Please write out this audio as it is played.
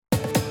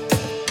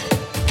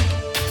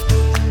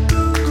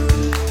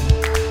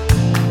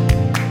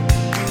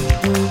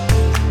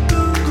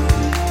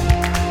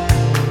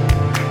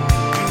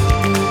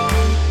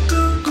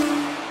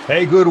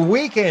Hey, good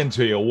weekend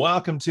to you.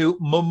 Welcome to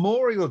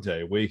Memorial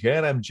Day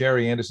weekend. I'm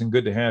Jerry Anderson.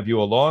 Good to have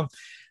you along.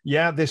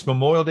 Yeah, this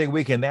Memorial Day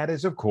weekend, that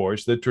is, of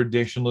course, the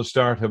traditional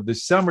start of the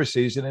summer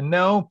season. And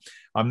no,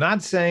 I'm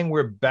not saying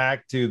we're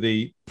back to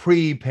the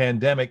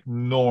pre-pandemic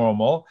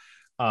normal.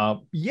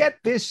 Yet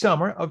this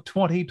summer of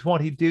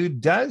 2022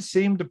 does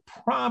seem to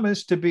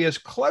promise to be as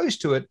close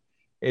to it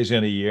as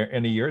any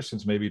year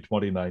since maybe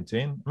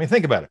 2019. I mean,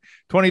 think about it.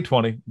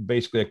 2020,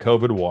 basically a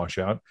COVID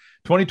washout.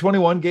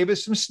 2021 gave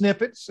us some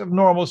snippets of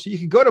normalcy. You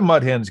could go to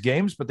Mud Hens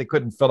games, but they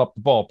couldn't fill up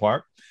the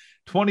ballpark.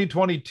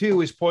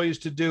 2022 is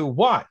poised to do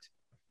what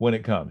when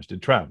it comes to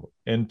travel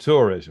and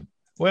tourism?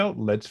 Well,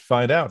 let's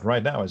find out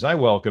right now as I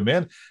welcome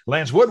in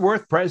Lance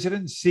Woodworth,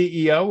 President and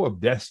CEO of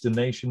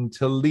Destination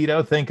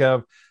Toledo. Think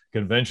of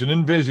Convention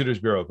and Visitors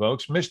Bureau,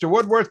 folks. Mr.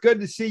 Woodworth,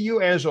 good to see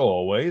you as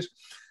always.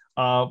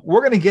 We're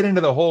going to get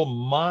into the whole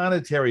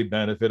monetary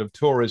benefit of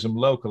tourism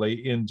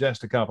locally in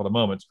just a couple of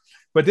moments.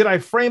 But did I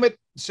frame it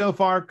so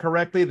far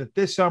correctly that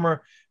this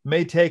summer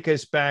may take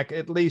us back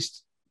at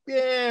least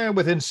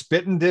within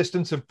spitting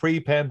distance of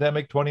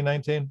pre-pandemic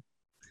 2019?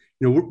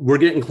 We're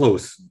getting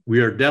close. We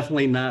are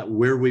definitely not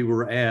where we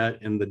were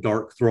at in the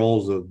dark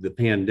thralls of the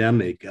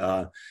pandemic.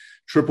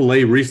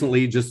 AAA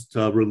recently just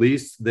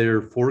released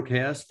their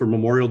forecast for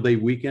Memorial Day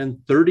weekend.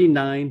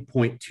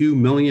 39.2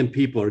 million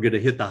people are going to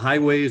hit the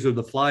highways or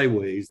the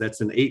flyways. That's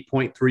an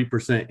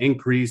 8.3%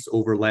 increase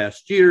over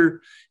last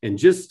year and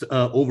just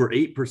over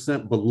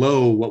 8%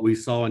 below what we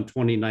saw in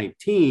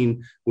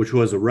 2019, which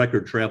was a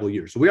record travel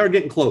year. So we are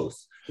getting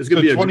close. It's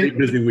going to be a great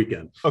busy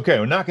weekend. Okay,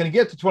 we're not going to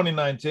get to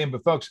 2019,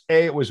 but folks,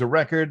 it was a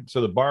record.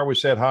 So the bar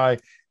was set high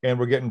and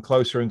we're getting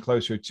closer and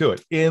closer to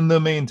it. In the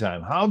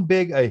meantime, how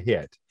big a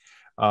hit,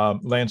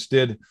 Lance,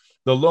 did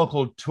the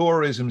local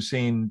tourism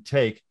scene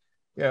take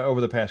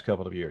over the past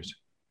couple of years?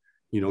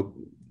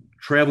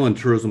 Travel and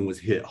tourism was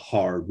hit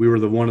hard. We were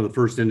one of the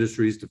first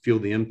industries to feel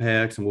the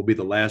impacts, and we'll be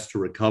the last to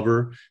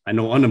recover. I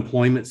know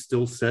unemployment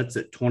still sits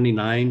at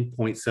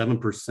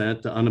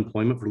 29.7%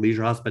 unemployment for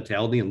leisure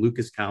hospitality in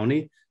Lucas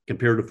County,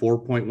 compared to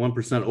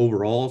 4.1%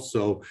 overall.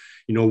 So,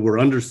 we're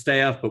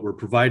understaffed, but we're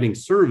providing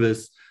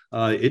service.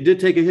 It did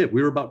take a hit.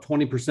 We were about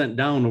 20%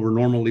 down over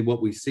normally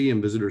what we see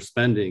in visitor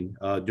spending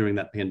during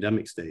that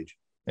pandemic stage.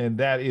 And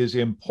that is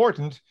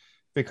important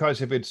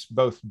because if it's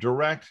both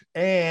direct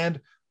and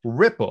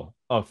ripple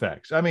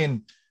effects. I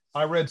mean,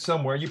 I read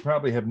somewhere, you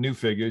probably have new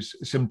figures,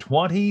 some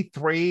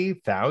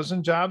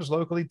 23,000 jobs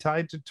locally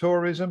tied to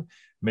tourism,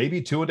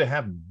 maybe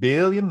 2.5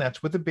 billion,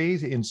 that's with the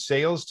B's, in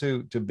sales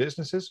to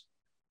businesses.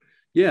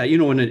 Yeah,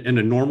 in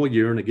a normal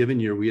year, in a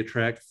given year, we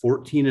attract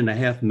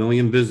 14.5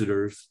 million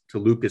visitors to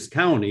Lucas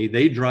County.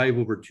 They drive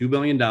over $2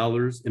 billion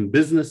in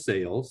business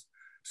sales,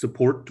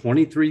 support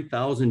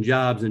 23,000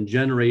 jobs, and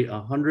generate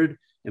 $142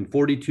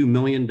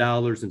 million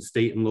in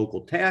state and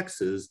local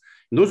taxes.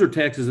 And those are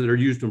taxes that are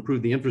used to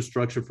improve the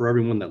infrastructure for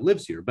everyone that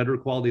lives here, better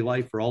quality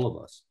life for all of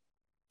us.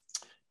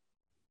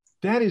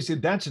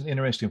 That's an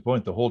interesting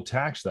point, the whole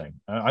tax thing.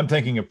 I'm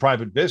thinking of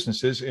private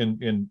businesses,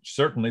 and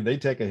certainly they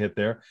take a hit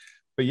there.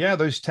 But yeah,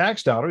 those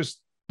tax dollars,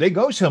 they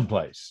go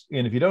someplace.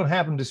 And if you don't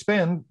have them to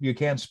spend, you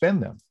can't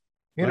spend them.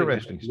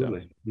 Interesting stuff.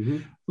 Mm-hmm.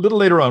 A little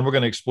later on, we're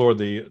going to explore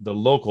the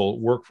local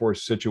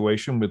workforce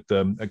situation with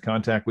a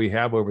contact we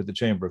have over at the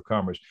Chamber of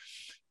Commerce.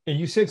 And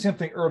you said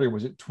something earlier,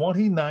 was it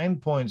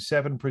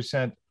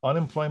 29.7%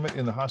 unemployment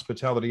in the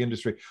hospitality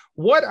industry?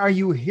 What are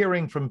you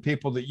hearing from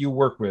people that you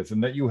work with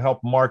and that you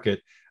help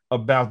market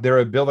about their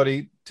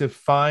ability to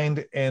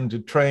find and to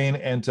train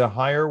and to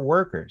hire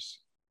workers?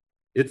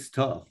 It's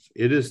tough.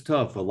 It is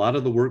tough. A lot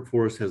of the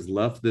workforce has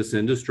left this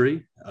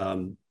industry.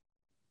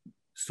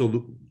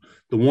 So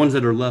the ones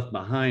that are left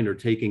behind are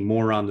taking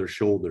more on their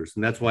shoulders.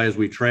 And that's why as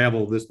we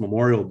travel this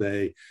Memorial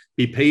Day,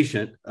 be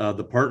patient.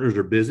 The partners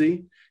are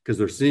busy because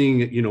they're seeing,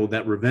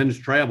 that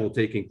revenge travel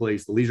taking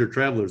place. The leisure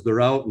travelers,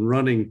 they're out and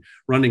running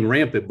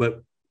rampant,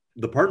 but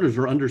the partners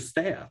are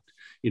understaffed.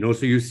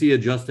 So you see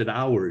adjusted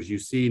hours, you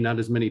see not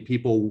as many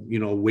people,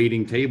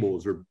 waiting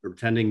tables or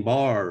tending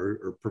bar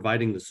or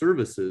providing the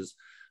services.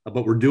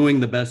 But we're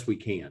doing the best we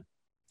can.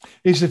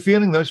 Is the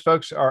feeling those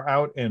folks are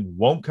out and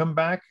won't come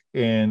back?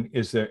 And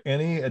is there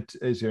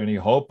any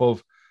hope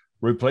of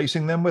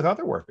replacing them with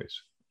other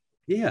workers?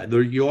 Yeah,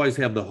 you always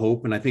have the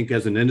hope. And I think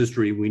as an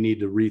industry, we need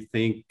to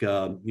rethink,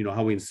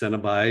 how we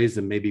incentivize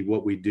and maybe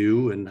what we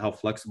do and how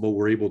flexible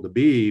we're able to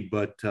be.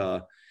 But,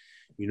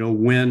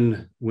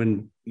 when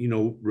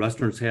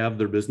restaurants have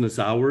their business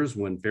hours,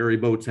 when ferry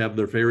boats have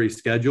their ferry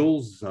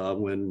schedules,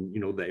 when,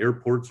 the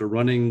airports are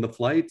running the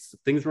flights,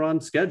 things are on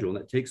schedule,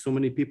 and it takes so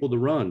many people to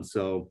run.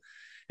 So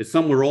it's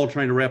something we're all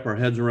trying to wrap our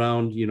heads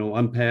around,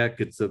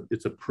 unpack. It's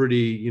a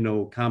pretty,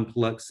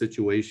 complex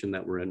situation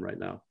that we're in right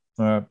now.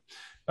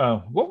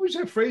 What was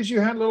that phrase you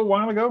had a little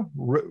while ago?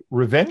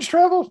 Revenge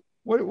travel?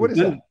 What is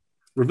that?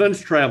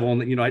 revenge travel,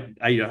 and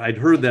I'd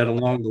heard that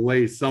along the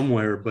way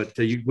somewhere, but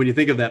when you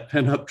think of that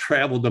pent up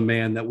travel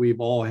demand that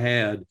we've all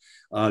had,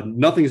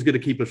 nothing is going to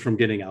keep us from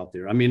getting out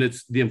there. I mean,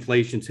 it's the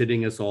inflation's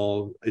hitting us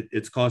all.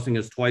 It's costing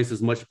us twice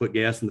as much to put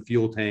gas in the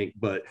fuel tank,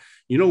 but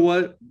you know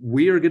what?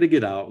 We are going to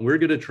get out and we're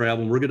going to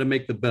travel and we're going to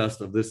make the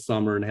best of this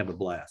summer and have a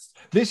blast.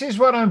 This is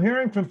what I'm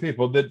hearing from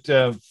people, that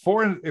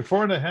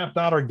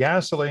 $4.50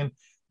 gasoline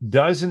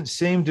doesn't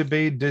seem to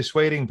be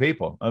dissuading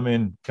people. I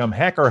mean, come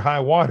heck or high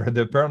water,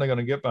 they're apparently going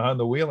to get behind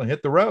the wheel and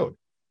hit the road.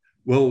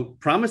 Well,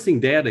 promising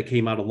data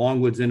came out of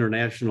Longwoods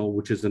International,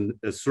 which is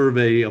a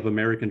survey of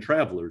American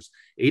travelers.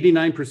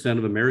 89%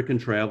 of American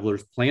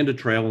travelers plan to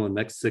travel in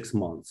the next 6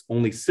 months.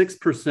 Only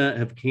 6%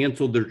 have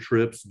canceled their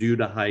trips due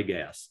to high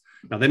gas.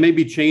 Now, they may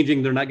be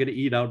changing. They're not going to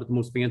eat out at the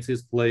most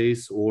fanciest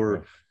place,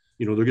 or,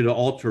 they're going to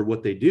alter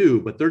what they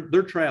do, but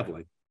they're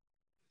traveling.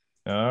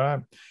 All right.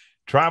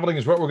 Traveling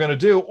is what we're going to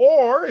do.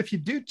 Or if you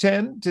do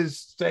tend to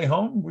stay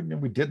home,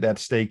 we did that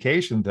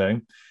staycation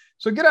thing.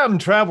 So get out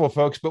and travel,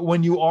 folks. But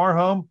when you are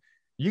home,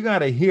 you got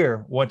to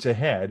hear what's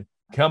ahead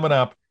coming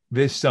up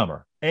this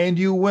summer. And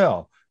you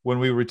will. When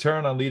we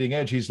return on Leading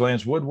Edge, he's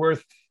Lance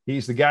Woodworth.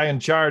 He's the guy in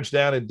charge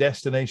down at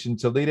Destination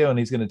Toledo, and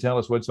he's going to tell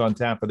us what's on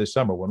tap for this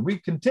summer when we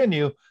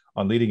continue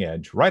on Leading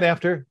Edge right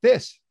after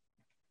this.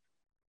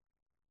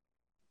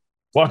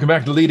 Welcome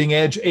back to Leading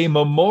Edge, a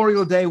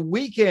Memorial Day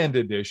weekend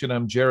edition.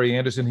 I'm Jerry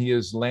Anderson. He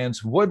is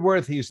Lance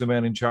Woodworth. He's the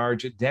man in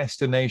charge at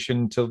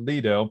Destination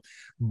Toledo.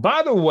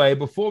 By the way,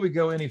 before we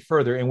go any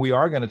further, and we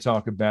are going to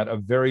talk about a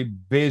very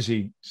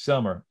busy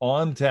summer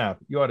on tap,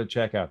 you ought to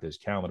check out this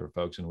calendar,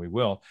 folks, and we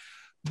will.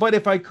 But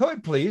if I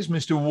could, please,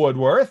 Mr.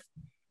 Woodworth,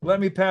 let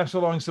me pass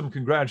along some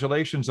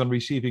congratulations on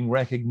receiving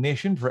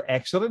recognition for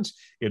excellence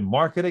in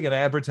marketing and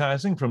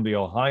advertising from the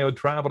Ohio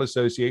Travel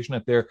Association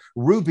at their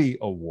Ruby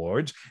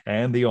Awards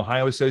and the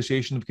Ohio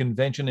Association of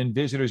Convention and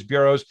Visitors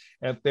Bureaus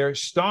at their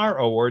Star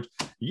Awards.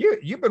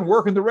 You've been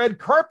working the red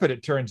carpet,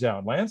 it turns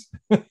out, Lance.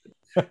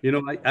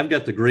 I've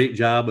got the great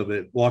job of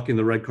it, walking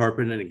the red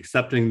carpet and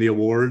accepting the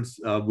awards.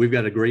 We've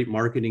got a great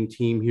marketing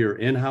team here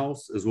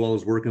in-house, as well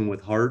as working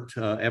with Hart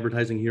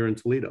Advertising here in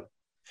Toledo.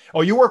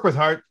 Oh, you work with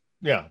Hart?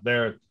 Yeah,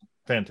 they're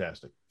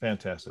fantastic.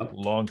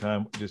 Long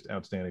time, just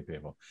outstanding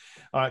people.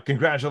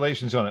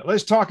 Congratulations on it.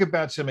 Let's talk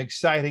about some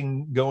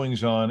exciting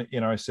goings on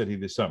in our city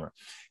this summer.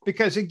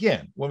 Because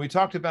again, when we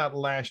talked about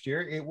last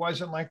year, it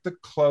wasn't like the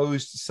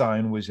closed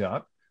sign was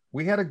up.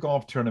 We had a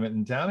golf tournament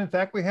in town. In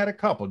fact, we had a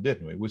couple,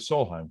 didn't we? With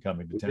Solheim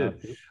coming to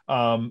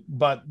town.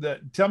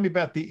 Tell me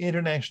about the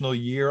International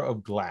Year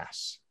of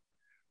Glass.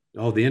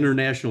 Oh, the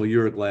International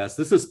Year of Glass.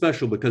 This is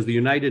special because the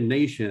United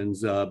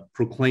Nations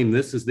proclaimed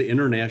this as the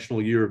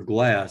International Year of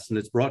Glass, and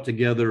it's brought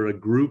together a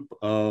group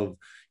of,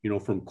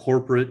 from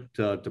corporate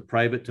to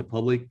private to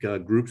public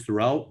groups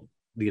throughout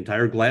the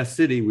entire Glass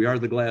City. We are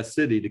the Glass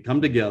City, to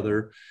come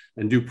together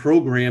and do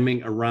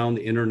programming around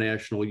the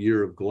International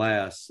Year of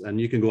Glass.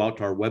 And you can go out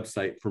to our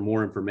website for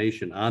more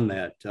information on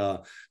that.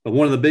 But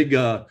one of the big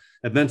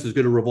events is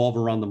going to revolve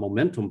around the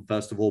Momentum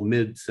Festival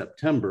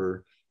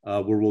mid-September,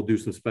 where we'll do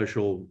some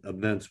special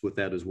events with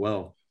that as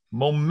well.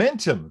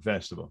 Momentum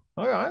Festival.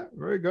 All right,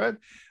 very good.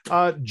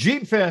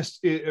 Jeep Fest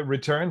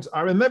returns.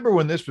 I remember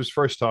when this was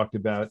first talked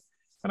about,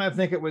 and I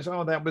think it was,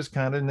 that was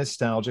kind of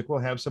nostalgic. We'll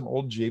have some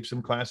old Jeeps,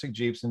 some classic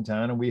Jeeps in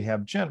town, and we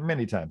have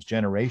many times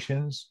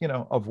generations,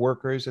 of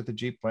workers at the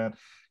Jeep plant,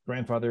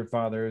 grandfather,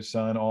 father,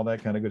 son, all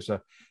that kind of good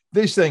stuff.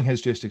 This thing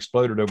has just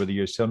exploded over the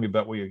years. Tell me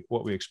about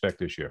what we expect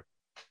this year.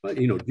 But,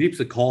 Jeep's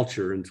a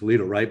culture in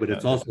Toledo, right? But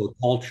it's also a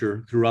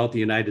culture throughout the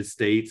United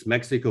States,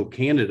 Mexico,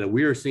 Canada.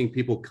 We are seeing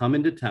people come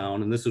into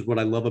town, and this is what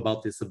I love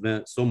about this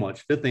event so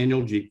much. 5th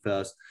Annual Jeep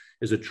Fest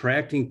is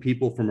attracting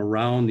people from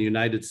around the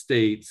United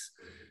States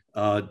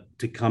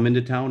to come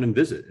into town and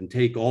visit and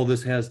take all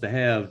this has to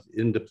have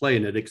into play,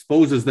 and it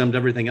exposes them to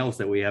everything else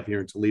that we have here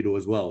in Toledo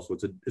as well. So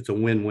it's a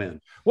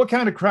win-win. What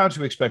kind of crowds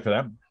do we expect for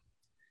that?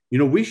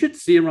 We should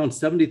see around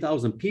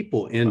 70,000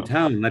 people in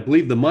town. And I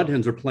believe the Mud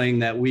Hens are playing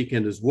that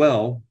weekend as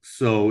well.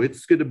 So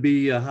it's going to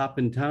be a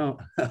hopping time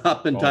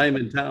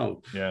in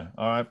town. Yeah.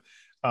 All right.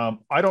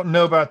 I don't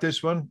know about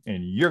this one,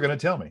 and you're going to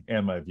tell me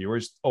and my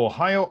viewers.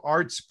 Ohio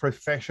Arts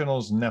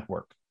Professionals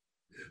Network.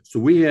 So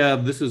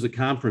this is a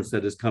conference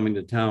that is coming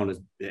to town.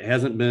 It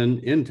hasn't been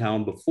in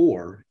town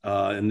before,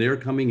 and they're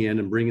coming in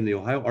and bringing the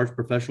Ohio Arts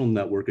Professional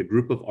Network, a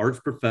group of arts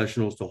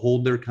professionals, to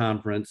hold their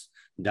conference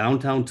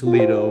downtown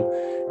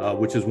Toledo,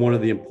 which is one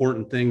of the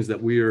important things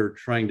that we are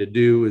trying to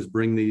do, is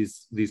bring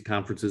these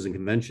conferences and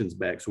conventions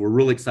back. So we're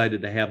really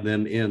excited to have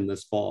them in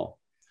this fall.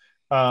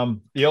 The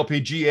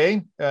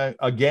LPGA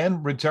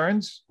again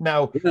returns.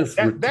 Now,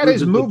 that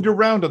has moved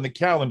around on the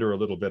calendar a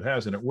little bit,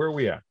 hasn't it? Where are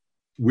we at?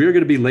 We're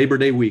going to be Labor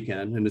Day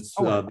weekend, and it's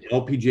the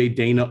LPGA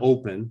Dana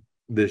Open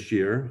this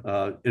year.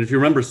 And if you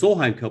remember,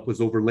 Solheim Cup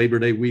was over Labor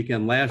Day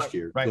weekend last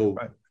year. So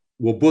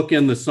we'll book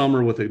in the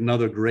summer with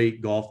another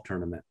great golf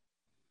tournament.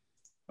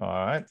 All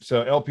right.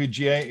 So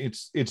LPGA,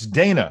 it's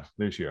Dana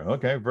this year.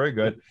 Okay, very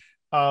good.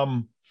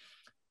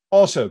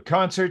 Also,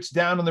 concerts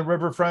down on the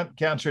riverfront,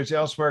 concerts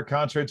elsewhere,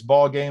 concerts,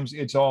 ball games.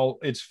 It's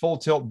full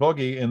tilt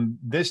boogie. And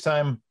this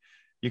time,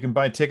 You can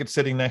buy tickets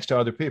sitting next to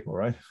other people,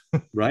 right?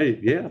 Right.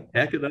 Yeah.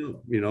 Pack it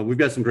up. We've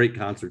got some great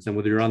concerts, and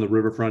whether you're on the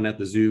riverfront, at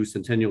the zoo,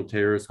 Centennial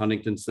Terrace,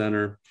 Huntington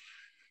Center,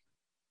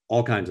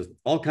 all kinds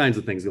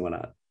of things going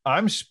on.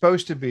 I'm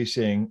supposed to be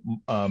seeing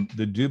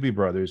the Doobie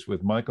Brothers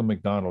with Michael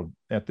McDonald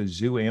at the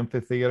Zoo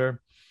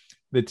Amphitheater.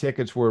 The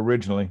tickets were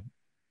originally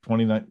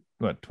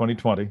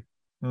 2020.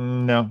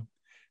 No.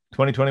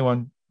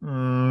 2021.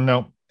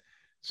 No.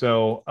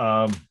 So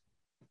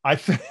I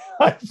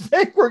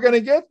think we're going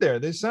to get there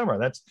this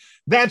summer.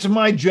 That's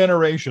my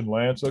generation,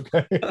 Lance.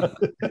 Okay.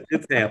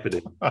 It's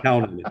happening.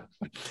 Count on it.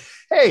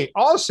 Hey,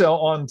 also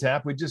on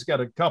tap, we just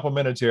got a couple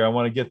minutes here. I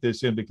want to get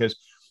this in because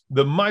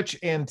the much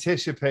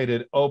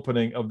anticipated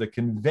opening of the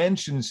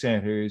convention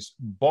center's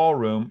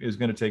ballroom is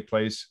going to take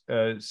place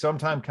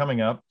sometime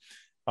coming up.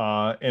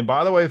 And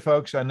by the way,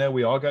 folks, I know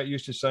we all got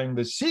used to saying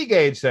the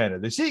Seagate Center,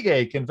 the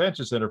Seagate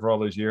Convention Center for all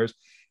those years.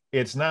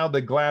 It's now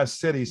the Glass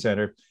City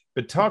Center.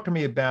 But talk to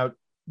me about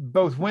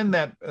both when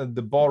that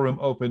the ballroom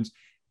opens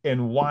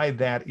and why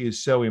that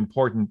is so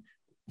important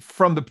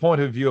from the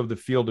point of view of the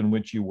field in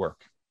which you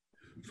work.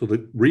 So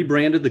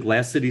rebranded the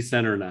Glass City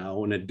Center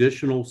now, an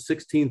additional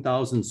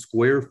 16,000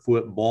 square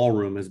foot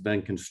ballroom has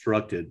been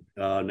constructed.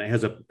 And it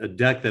has a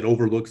deck that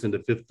overlooks into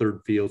Fifth Third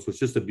Field. So it's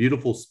just a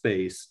beautiful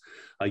space.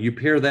 You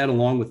pair that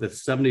along with a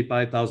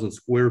 75,000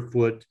 square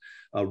foot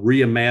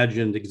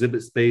reimagined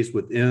exhibit space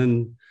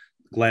within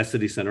Glass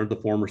City Center, the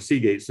former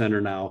Seagate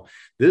Center now.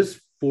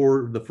 This,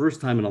 for the first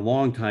time in a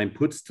long time,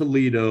 puts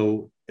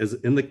Toledo as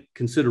in the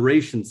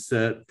consideration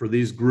set for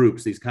these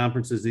groups, these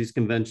conferences, these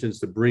conventions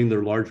to bring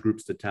their large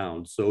groups to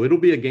town. So it'll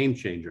be a game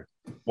changer.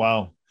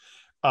 Wow.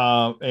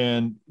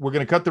 And we're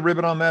going to cut the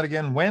ribbon on that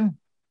again. When?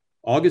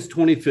 August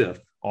 25th.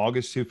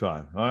 August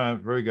 25. All right.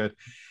 Very good.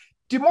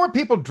 Do more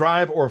people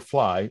drive or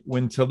fly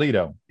when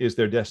Toledo is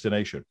their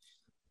destination?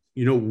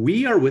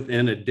 We are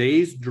within a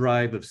day's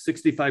drive of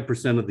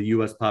 65% of the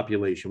U.S.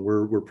 population.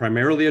 We're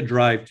primarily a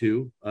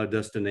drive-to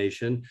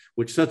destination,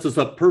 which sets us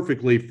up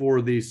perfectly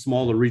for these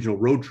smaller regional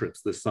road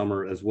trips this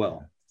summer as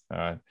well.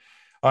 All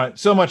right.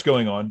 So much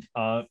going on.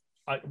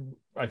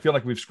 I feel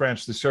like we've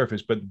scratched the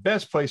surface, but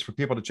best place for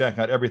people to check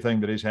out everything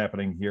that is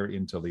happening here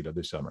in Toledo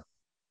this summer.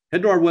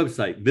 Head to our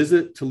website,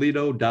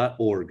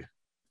 visittoledo.org.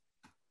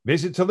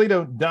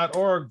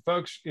 Visittoledo.org,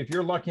 folks. If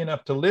you're lucky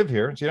enough to live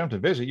here, so you don't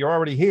have to visit, you're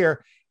already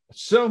here.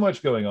 So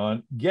much going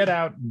on. Get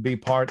out and be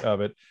part of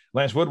it.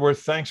 Lance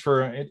Woodworth, thanks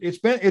for it. It's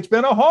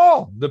been a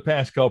haul the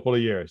past couple of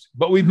years,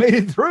 but we made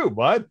it through,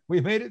 bud.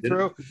 We made it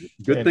through.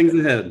 Good things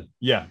ahead.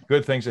 Yeah,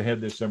 good things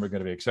ahead this summer. Going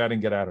to be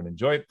exciting. Get out and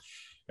enjoy it.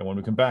 And when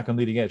we come back on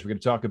Leading Edge, we're going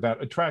to talk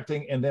about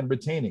attracting and then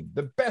retaining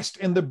the best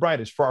and the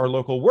brightest for our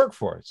local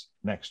workforce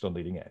next on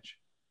Leading Edge.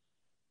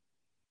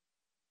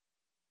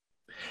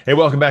 Hey,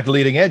 welcome back to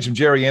Leading Edge. I'm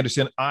Jerry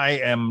Anderson. I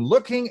am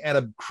looking at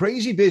a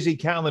crazy busy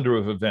calendar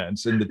of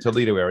events in the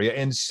Toledo area,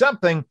 and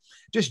something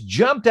just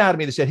jumped out at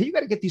me that said, hey, you got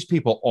to get these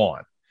people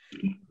on.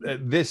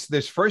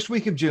 This first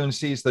week of June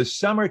sees the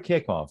summer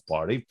kickoff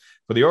party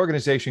for the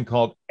organization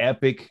called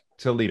EPIC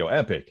Toledo.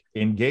 EPIC,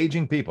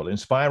 Engaging People,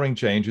 Inspiring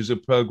Change, is a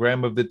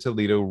program of the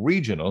Toledo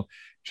Regional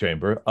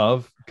Chamber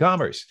of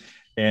Commerce.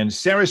 And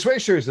Sara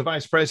Swisher is the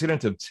Vice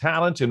President of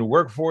Talent and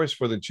Workforce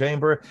for the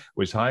Chamber,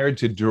 was hired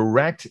to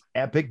direct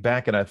EPIC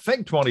back in, I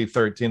think,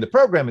 2013. The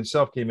program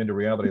itself came into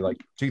reality like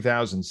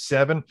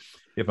 2007.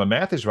 If my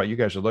math is right, you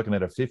guys are looking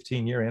at a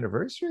 15-year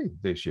anniversary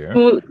this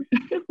year.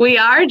 We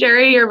are,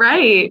 Jerry. You're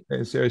right.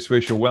 Hey, Sara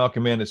Swisher,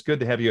 welcome in. It's good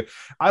to have you.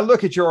 I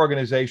look at your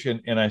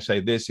organization and I say,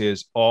 this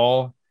is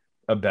all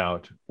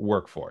about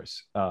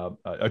workforce,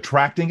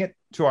 attracting it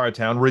to our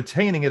town,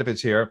 retaining it if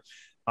it's here.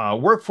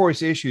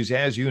 Workforce issues,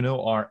 as you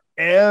know, are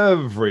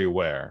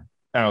everywhere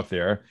out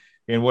there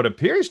in what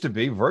appears to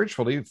be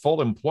virtually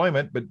full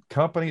employment, but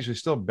companies are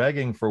still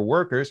begging for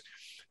workers.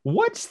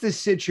 What's the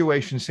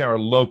situation, Sara,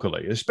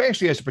 locally,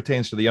 especially as it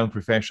pertains to the young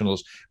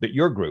professionals that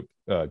your group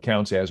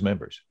counts as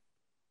members?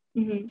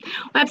 Mm-hmm.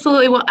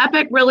 Absolutely. Well,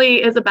 EPIC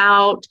really is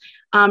about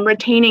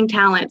retaining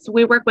talent. So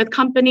we work with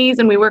companies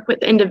and we work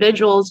with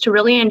individuals to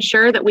really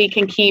ensure that we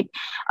can keep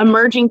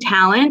emerging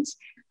talent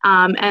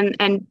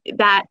and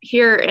that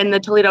here in the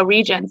Toledo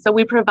region. So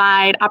we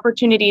provide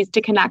opportunities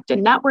to connect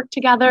and network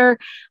together,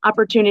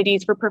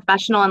 opportunities for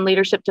professional and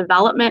leadership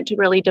development to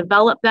really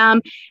develop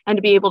them and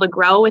to be able to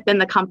grow within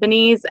the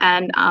companies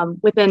and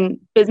within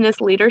business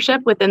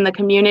leadership within the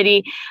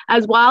community,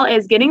 as well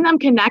as getting them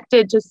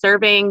connected to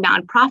serving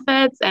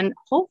nonprofits and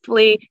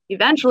hopefully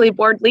eventually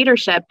board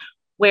leadership,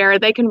 where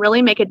they can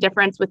really make a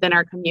difference within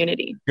our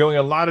community. Going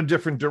a lot of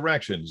different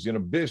directions,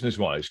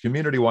 business-wise,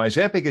 community-wise.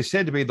 EPIC is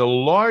said to be the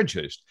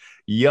largest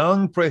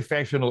young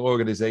professional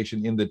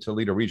organization in the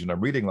Toledo region.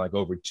 I'm reading like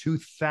over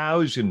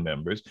 2,000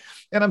 members.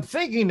 And I'm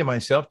thinking to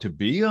myself, to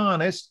be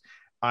honest,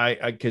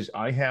 because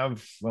I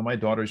have, my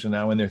daughters are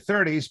now in their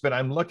 30s, but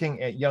I'm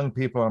looking at young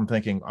people, I'm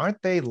thinking,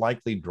 aren't they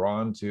likely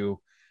drawn to,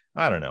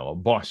 I don't know,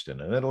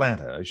 Boston and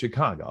Atlanta,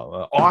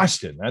 Chicago,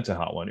 Austin, that's a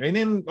hot one. And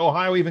in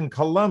Ohio, even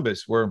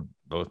Columbus, where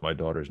both my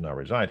daughters now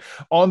reside.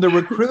 On the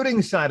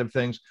recruiting side of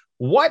things,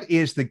 what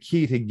is the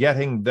key to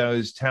getting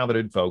those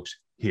talented folks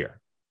here?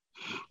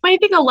 I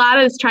think a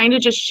lot is trying to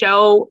just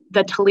show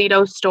the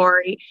Toledo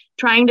story,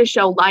 trying to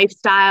show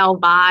lifestyle,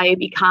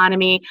 vibe,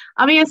 economy.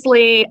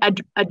 Obviously,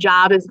 a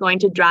job is going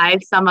to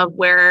drive some of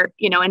where,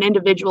 an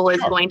individual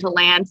is going to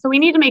land. So we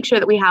need to make sure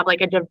that we have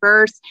like a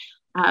diverse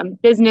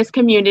business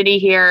community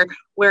here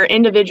where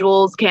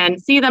individuals can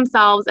see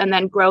themselves and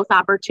then growth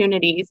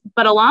opportunities.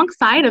 But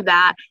alongside of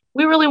that,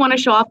 we really want to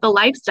show off the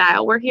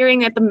lifestyle. We're hearing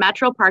that the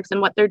metro parks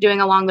and what they're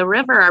doing along the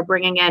river are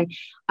bringing in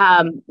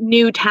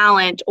new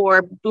talent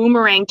or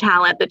boomerang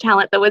talent, the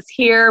talent that was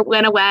here,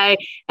 went away,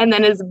 and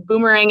then is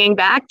boomeranging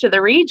back to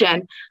the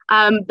region.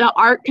 The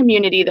art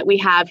community that we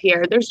have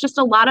here, there's just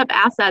a lot of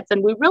assets,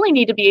 and we really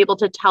need to be able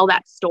to tell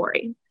that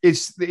story.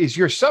 Is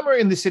your Summer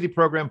in the City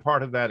program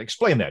part of that?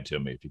 Explain that to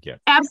me if you can.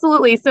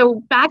 Absolutely.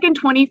 So back in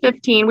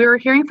 2015, we were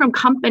hearing from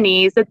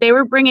companies that they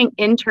were bringing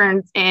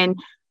interns in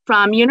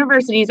from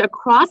universities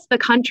across the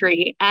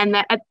country, and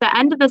that at the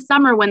end of the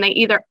summer, when they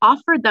either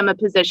offered them a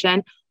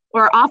position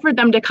or offered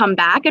them to come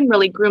back and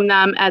really groom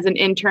them as an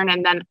intern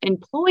and then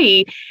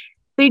employee,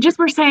 they just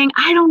were saying,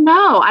 I don't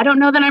know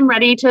that I'm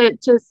ready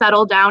to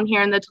settle down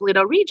here in the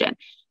Toledo region.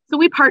 So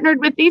we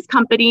partnered with these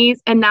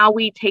companies, and now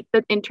we take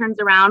the interns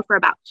around for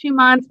about 2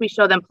 months. We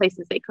show them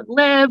places they could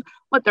live,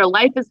 what their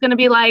life is going to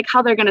be like,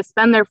 how they're going to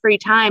spend their free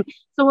time.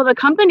 So while the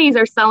companies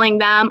are selling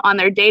them on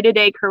their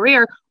day-to-day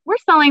career, we're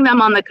selling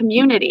them on the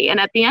community. And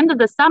at the end of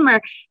the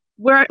summer,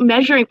 we're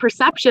measuring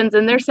perceptions,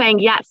 and they're saying,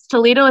 yes,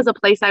 Toledo is a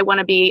place I want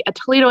to be.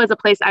 Toledo is a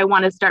place I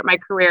want to start my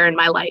career and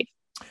my life.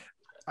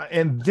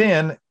 And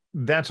then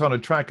that's on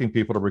attracting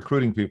people to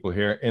recruiting people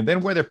here. And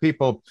then whether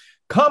people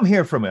come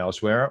here from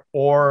elsewhere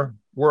or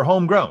we're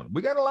homegrown,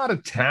 we got a lot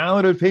of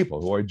talented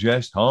people who are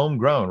just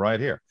homegrown right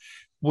here.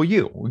 Well,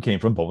 we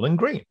came from Bowling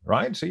Green,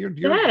 right? So you're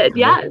good,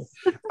 yes.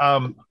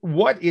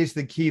 What is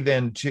the key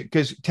then?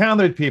 Because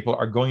talented people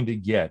are going to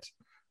get,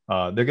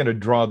 they're going to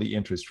draw the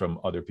interest from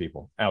other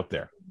people out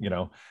there,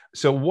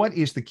 So what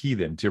is the key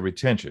then to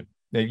retention?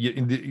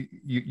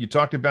 You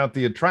talked about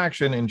the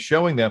attraction and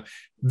showing them.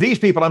 These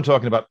people I'm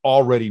talking about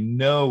already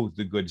know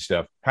the good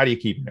stuff. How do you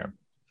keep them there?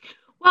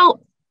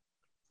 Well,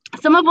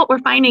 some of what we're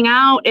finding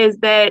out is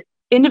that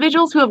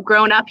individuals who have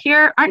grown up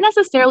here aren't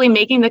necessarily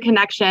making the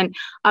connection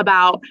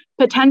about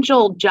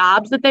potential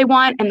jobs that they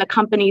want and the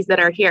companies that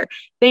are here.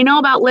 They know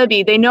about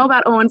Libby, they know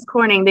about Owens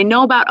Corning, they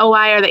know about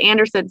OI or the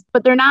Andersons,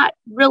 but they're not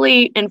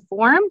really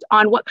informed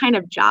on what kind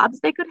of jobs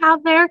they could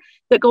have there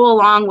that go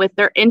along with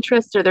their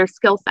interests or their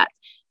skill sets.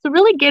 So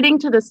really getting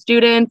to the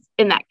students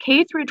in that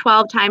K through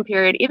 12 time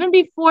period, even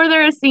before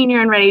they're a senior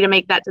and ready to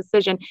make that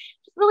decision,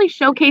 really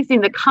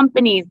showcasing the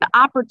companies, the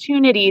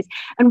opportunities,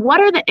 and what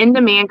are the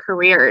in-demand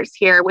careers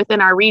here within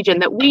our region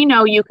that we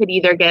know you could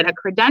either get a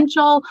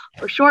credential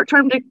or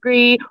short-term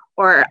degree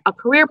or a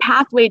career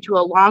pathway to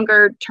a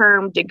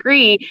longer-term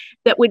degree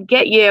that would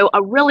get you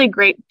a really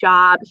great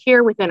job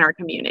here within our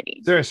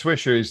community. Sara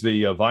Swisher is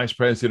the Vice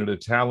President of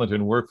Talent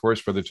and Workforce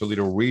for the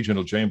Toledo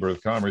Regional Chamber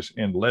of Commerce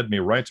and led me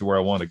right to where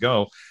I want to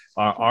go.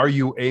 Are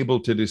you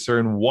able to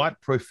discern what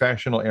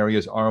professional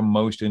areas are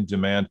most in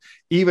demand,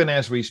 even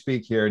as we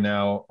speak here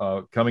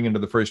now, coming into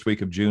the first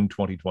week of June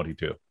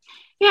 2022?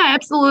 Yeah,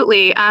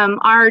 absolutely.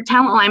 Our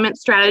talent alignment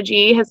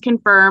strategy has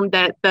confirmed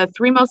that the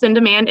 3 most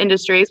in-demand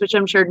industries, which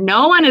I'm sure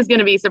no one is going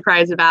to be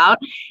surprised about,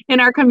 in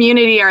our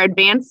community are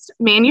advanced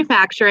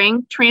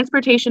manufacturing,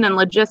 transportation and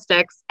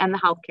logistics, and the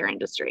healthcare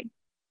industry.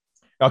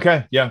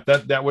 Okay, yeah,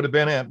 that would have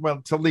been it.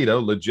 Well, Toledo,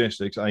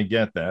 logistics, I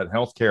get that.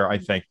 Healthcare, I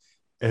think,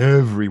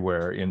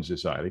 everywhere in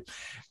society.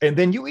 And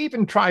then you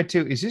even try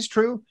to, is this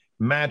true,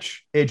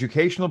 match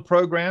educational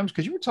programs?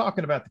 Because you were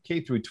talking about the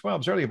K through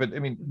 12s earlier, but I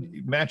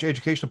mean, match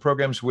educational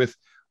programs with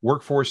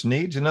workforce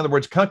needs. In other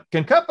words,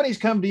 can companies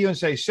come to you and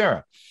say,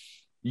 Sara,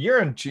 you're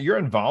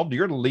involved,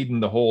 you're leading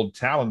the whole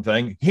talent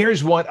thing.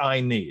 Here's what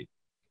I need.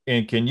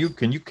 And can you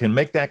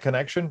make that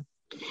connection?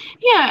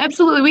 Yeah,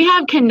 absolutely. We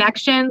have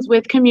connections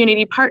with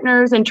community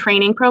partners and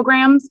training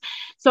programs.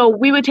 So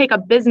we would take a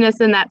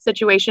business in that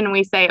situation and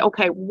we say,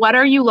 okay, what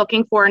are you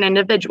looking for in an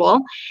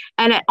individual?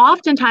 And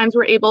oftentimes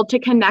we're able to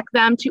connect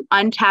them to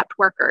untapped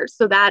workers.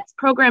 So that's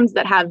programs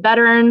that have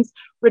veterans,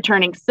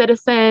 returning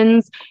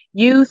citizens,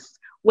 youth,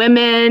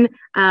 women,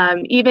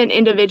 even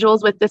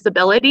individuals with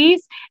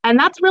disabilities. And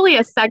that's really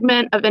a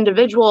segment of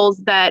individuals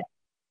that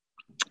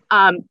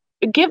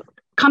give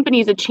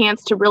companies a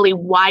chance to really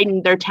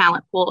widen their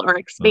talent pool or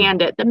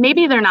expand it that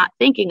maybe they're not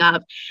thinking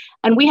of.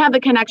 And we have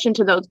the connection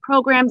to those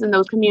programs and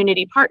those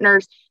community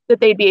partners that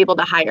they'd be able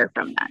to hire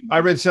from them. I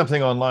read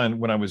something online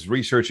when I was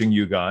researching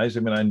you guys. I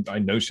mean, I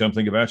know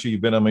something about you.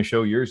 You've been on my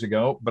show years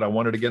ago, but I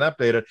wanted to get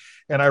updated.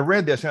 And I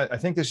read this. I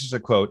think this is a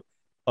quote.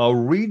 A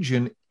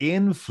region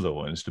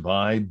influenced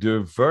by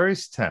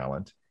diverse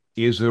talent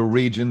is a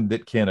region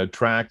that can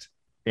attract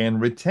and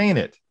retain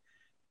it.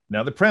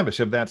 Now, the premise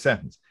of that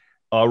sentence,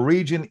 a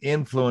region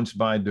influenced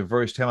by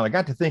diverse talent. I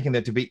got to thinking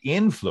that to be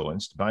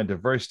influenced by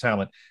diverse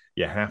talent,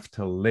 you have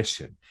to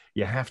listen.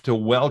 You have to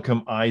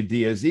welcome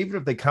ideas, even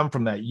if they come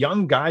from that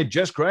young guy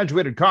just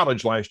graduated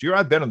college last year.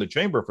 I've been in the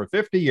chamber for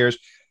 50 years.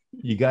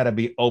 You got to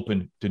be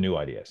open to new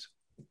ideas.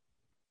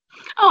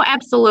 Oh,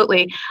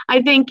 absolutely.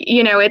 I think,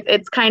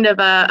 it's kind of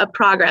a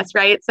progress,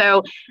 right?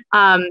 So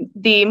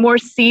the more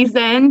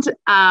seasoned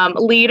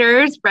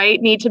leaders,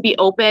 right, need to be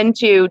open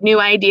to new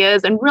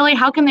ideas and really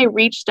how can they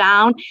reach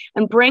down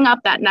and bring up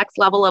that next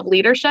level of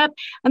leadership.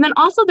 And then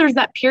also there's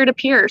that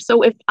peer-to-peer.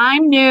 So if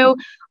I'm new,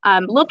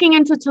 looking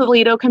into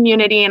Toledo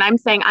community and I'm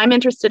saying I'm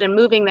interested in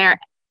moving there,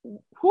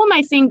 who am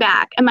I seeing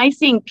back? Am I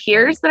seeing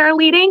peers that are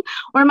leading,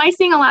 or am I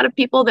seeing a lot of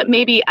people that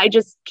maybe I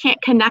just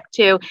can't connect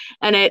to?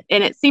 And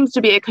it seems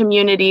to be a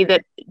community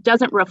that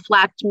doesn't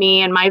reflect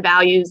me and my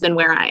values and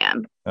where I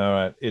am. All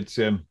right.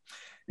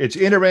 It's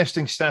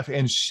interesting stuff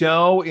and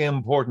so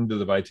important to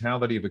the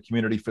vitality of a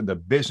community, for the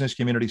business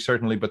community,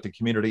 certainly, but the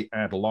community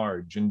at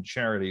large, and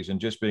charities and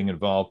just being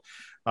involved.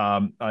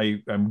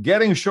 I'm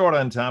getting short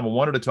on time. I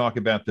wanted to talk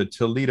about the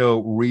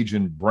Toledo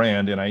region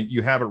brand, and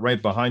you have it right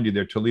behind you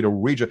there, Toledo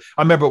region.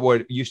 I remember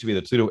what used to be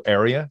the Toledo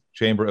area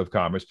Chamber of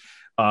Commerce.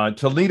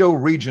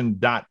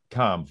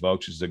 ToledoRegion.com,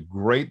 folks, is a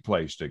great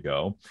place to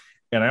go.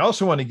 And I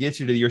also want to get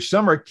you to your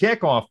summer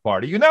kickoff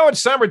party. It's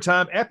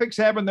summertime. EPIC's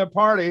having their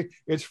party.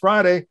 It's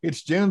Friday.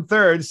 It's June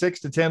 3rd, 6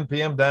 to 10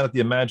 p.m. down at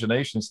the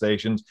Imagination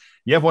Stations.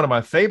 You have one of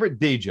my favorite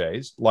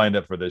DJs lined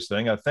up for this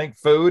thing. I think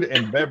food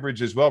and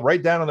beverage as well,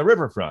 right down on the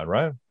riverfront,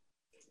 right?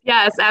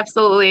 Yes,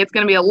 absolutely. It's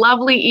going to be a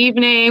lovely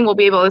evening. We'll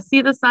be able to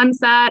see the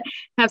sunset,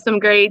 have some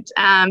great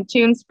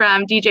tunes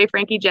from DJ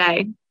Frankie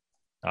J.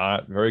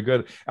 Very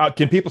good.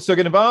 Can people still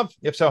get involved?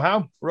 If so,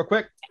 how? Real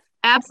quick.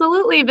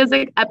 Absolutely.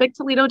 Visit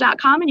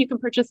EPICToledo.com and you can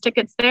purchase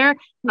tickets there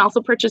and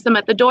also purchase them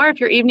at the door if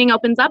your evening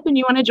opens up and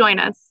you want to join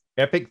us.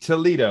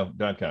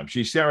 EPICToledo.com.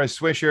 She's Sara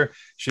Swisher.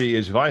 She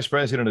is Vice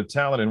President of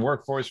Talent and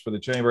Workforce for the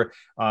Chamber.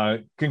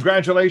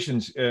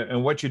 Congratulations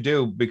on what you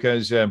do,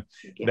 because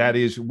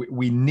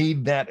we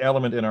need that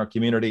element in our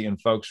community. And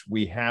folks,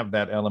 we have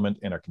that element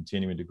and are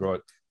continuing to grow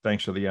it.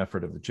 Thanks for the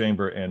effort of the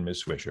Chamber and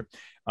Ms. Swisher.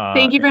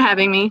 Thank you for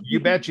having me.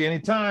 You betcha,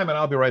 anytime. And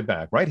I'll be right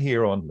back right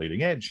here on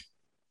Leading Edge.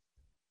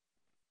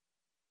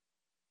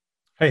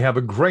 Hey, have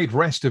a great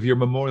rest of your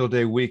Memorial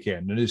Day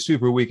weekend and a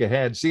super week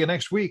ahead. See you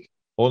next week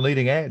on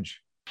Leading Edge.